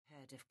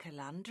heard of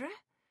Calandra.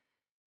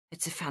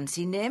 It's a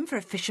fancy name for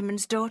a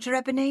fisherman's daughter,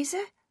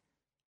 Ebenezer.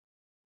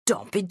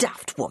 Don't be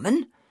daft,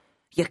 woman.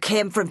 You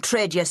came from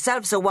trade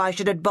yourself, so why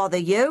should it bother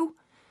you?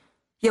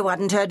 You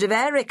hadn't heard of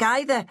Eric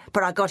either,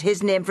 but I got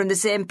his name from the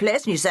same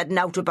place and you said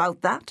nought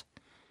about that.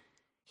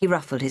 He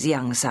ruffled his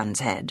young son's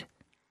head.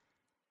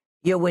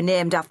 You were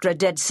named after a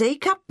dead sea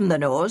captain, the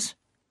nose.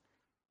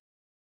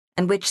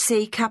 And which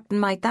sea captain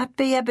might that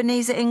be,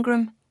 Ebenezer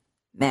Ingram?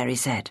 Mary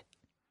said.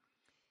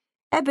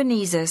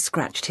 Ebenezer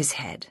scratched his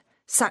head,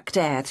 sucked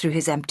air through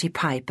his empty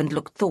pipe and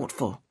looked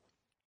thoughtful.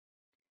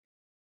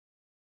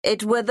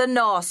 It were the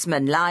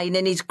Norseman lying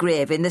in his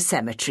grave in the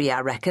cemetery,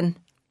 I reckon.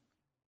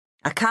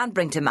 I can't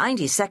bring to mind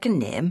his second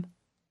name.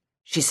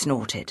 She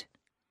snorted.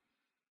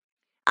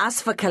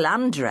 As for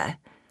Calandra,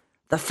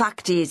 the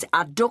fact is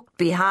I ducked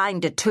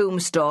behind a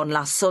tombstone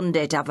last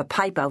Sunday to have a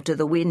pipe out of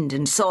the wind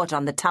and saw it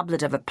on the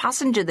tablet of a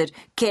passenger that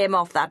came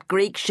off that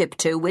Greek ship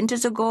 2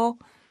 winters ago.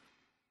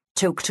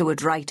 Took to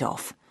it right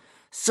off.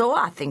 So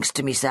I thinks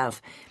to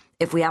myself,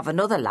 if we have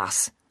another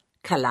lass,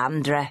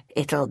 Calandra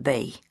it'll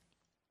be.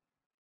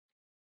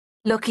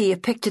 Lucky you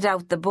picked it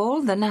out the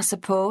bowl, then, I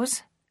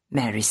suppose,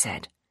 Mary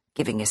said,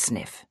 giving a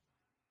sniff.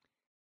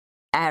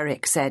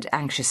 Eric said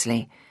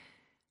anxiously,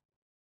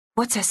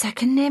 What's her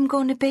second name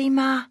going to be,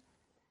 Ma?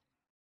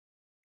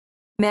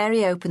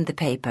 Mary opened the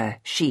paper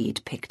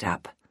she'd picked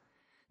up,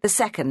 the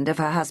second of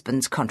her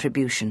husband's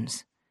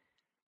contributions.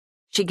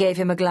 She gave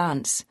him a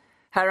glance,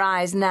 her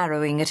eyes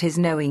narrowing at his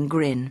knowing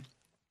grin.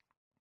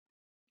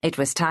 It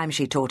was time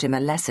she taught him a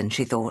lesson,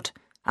 she thought,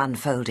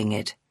 unfolding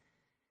it.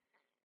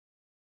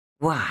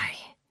 Why,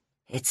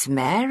 it's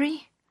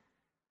Mary?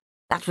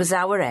 That was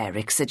our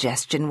Eric's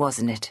suggestion,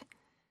 wasn't it?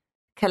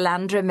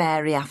 Calandra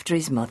Mary after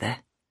his mother.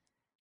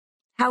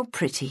 How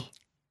pretty.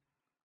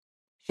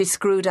 She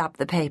screwed up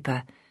the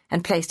paper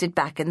and placed it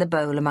back in the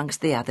bowl amongst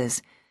the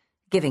others,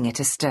 giving it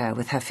a stir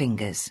with her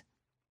fingers.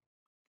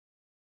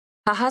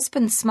 Her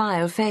husband's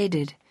smile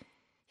faded.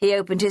 He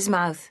opened his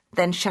mouth,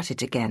 then shut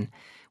it again,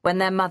 when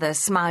their mother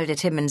smiled at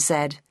him and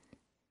said,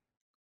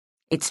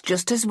 It's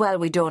just as well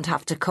we don't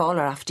have to call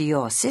her after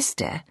your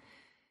sister,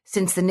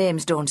 since the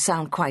names don't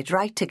sound quite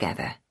right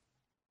together.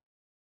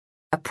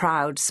 A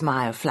proud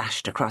smile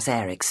flashed across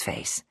Eric's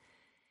face.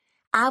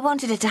 I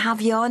wanted her to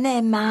have your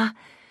name, Ma.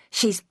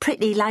 She's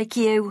pretty like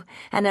you,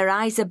 and her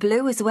eyes are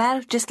blue as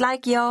well, just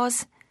like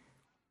yours.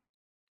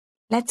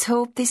 Let's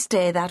hope they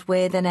stay that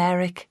way then,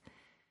 Eric.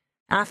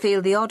 I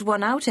feel the odd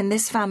one out in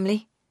this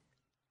family.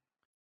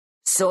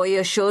 So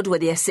you should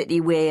with your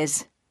city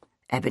ways.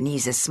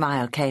 Ebenezer's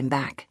smile came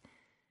back.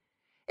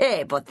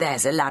 But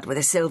there's a lad with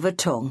a silver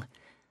tongue.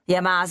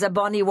 Your ma's a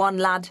bonny one,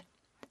 lad.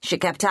 She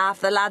kept half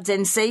the lads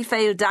in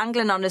Seafield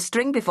dangling on a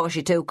string before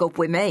she took up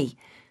with me.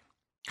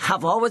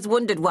 I've always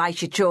wondered why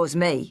she chose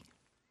me.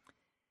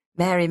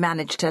 Mary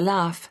managed to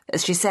laugh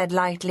as she said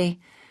lightly,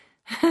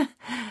 I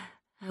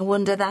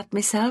wonder that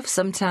myself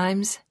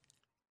sometimes.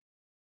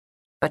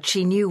 But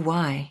she knew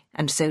why,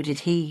 and so did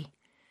he.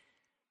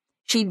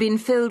 She'd been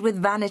filled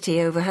with vanity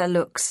over her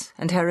looks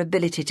and her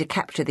ability to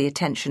capture the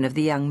attention of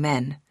the young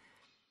men.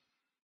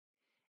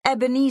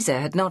 Ebenezer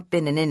had not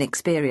been an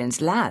inexperienced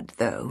lad,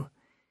 though.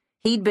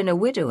 He'd been a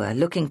widower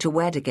looking to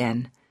wed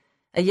again,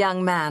 a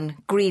young man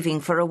grieving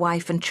for a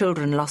wife and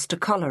children lost to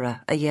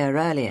cholera a year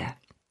earlier.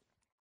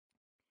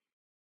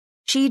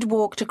 She'd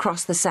walked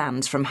across the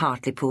sands from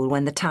Hartlepool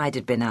when the tide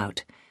had been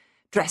out.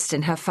 Dressed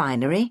in her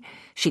finery,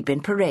 she'd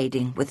been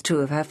parading with 2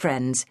 of her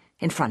friends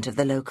in front of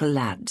the local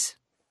lads.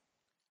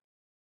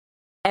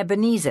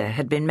 Ebenezer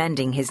had been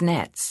mending his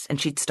nets, and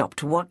she'd stopped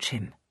to watch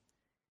him.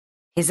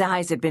 His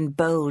eyes had been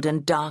bold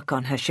and dark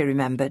on her, she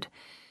remembered,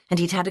 and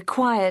he'd had a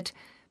quiet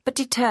but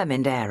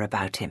determined air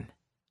about him.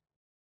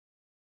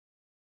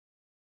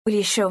 Will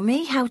you show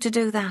me how to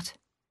do that?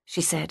 She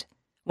said,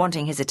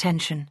 wanting his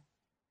attention.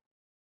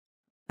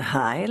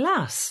 Aye,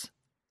 lass.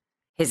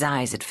 His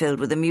eyes had filled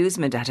with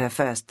amusement at her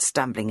first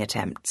stumbling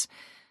attempts,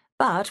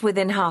 but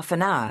within half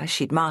an hour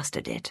she'd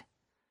mastered it.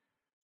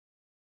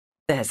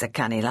 There's a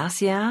canny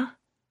lass, yeah,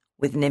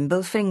 with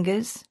nimble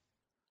fingers.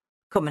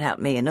 Come and help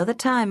me another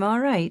time,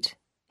 all right,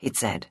 he'd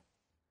said.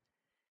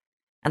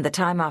 And the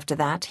time after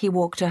that he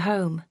walked her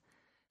home,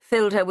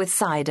 filled her with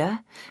cider,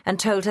 and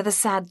told her the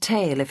sad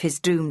tale of his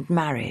doomed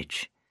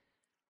marriage.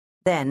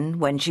 Then,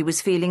 when she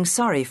was feeling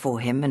sorry for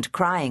him and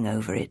crying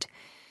over it,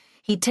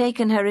 he'd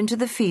taken her into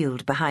the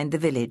field behind the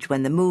village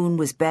when the moon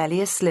was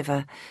barely a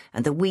sliver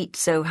and the wheat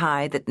so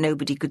high that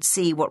nobody could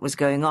see what was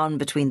going on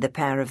between the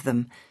pair of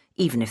them,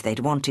 even if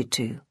they'd wanted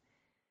to.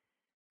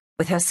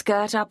 With her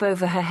skirt up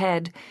over her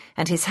head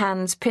and his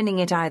hands pinning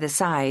it either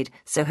side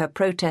so her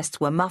protests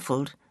were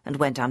muffled and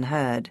went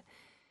unheard,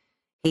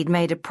 he'd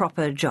made a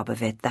proper job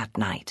of it that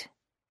night.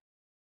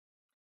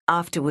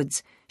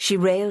 Afterwards, she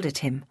railed at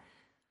him,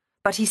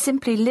 but he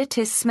simply lit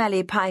his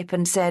smelly pipe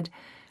and said,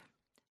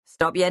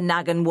 Stop your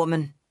nagging,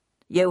 woman.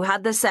 You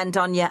had the scent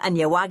on you and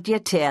you wagged your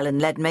tail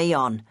and led me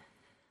on.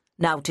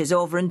 Now 'tis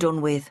over and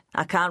done with.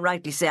 I can't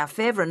rightly say I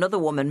favour another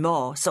woman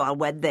more, so I'll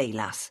wed thee,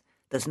 lass.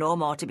 There's no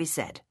more to be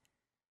said.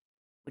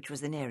 Which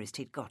was the nearest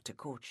he'd got to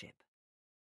courtship.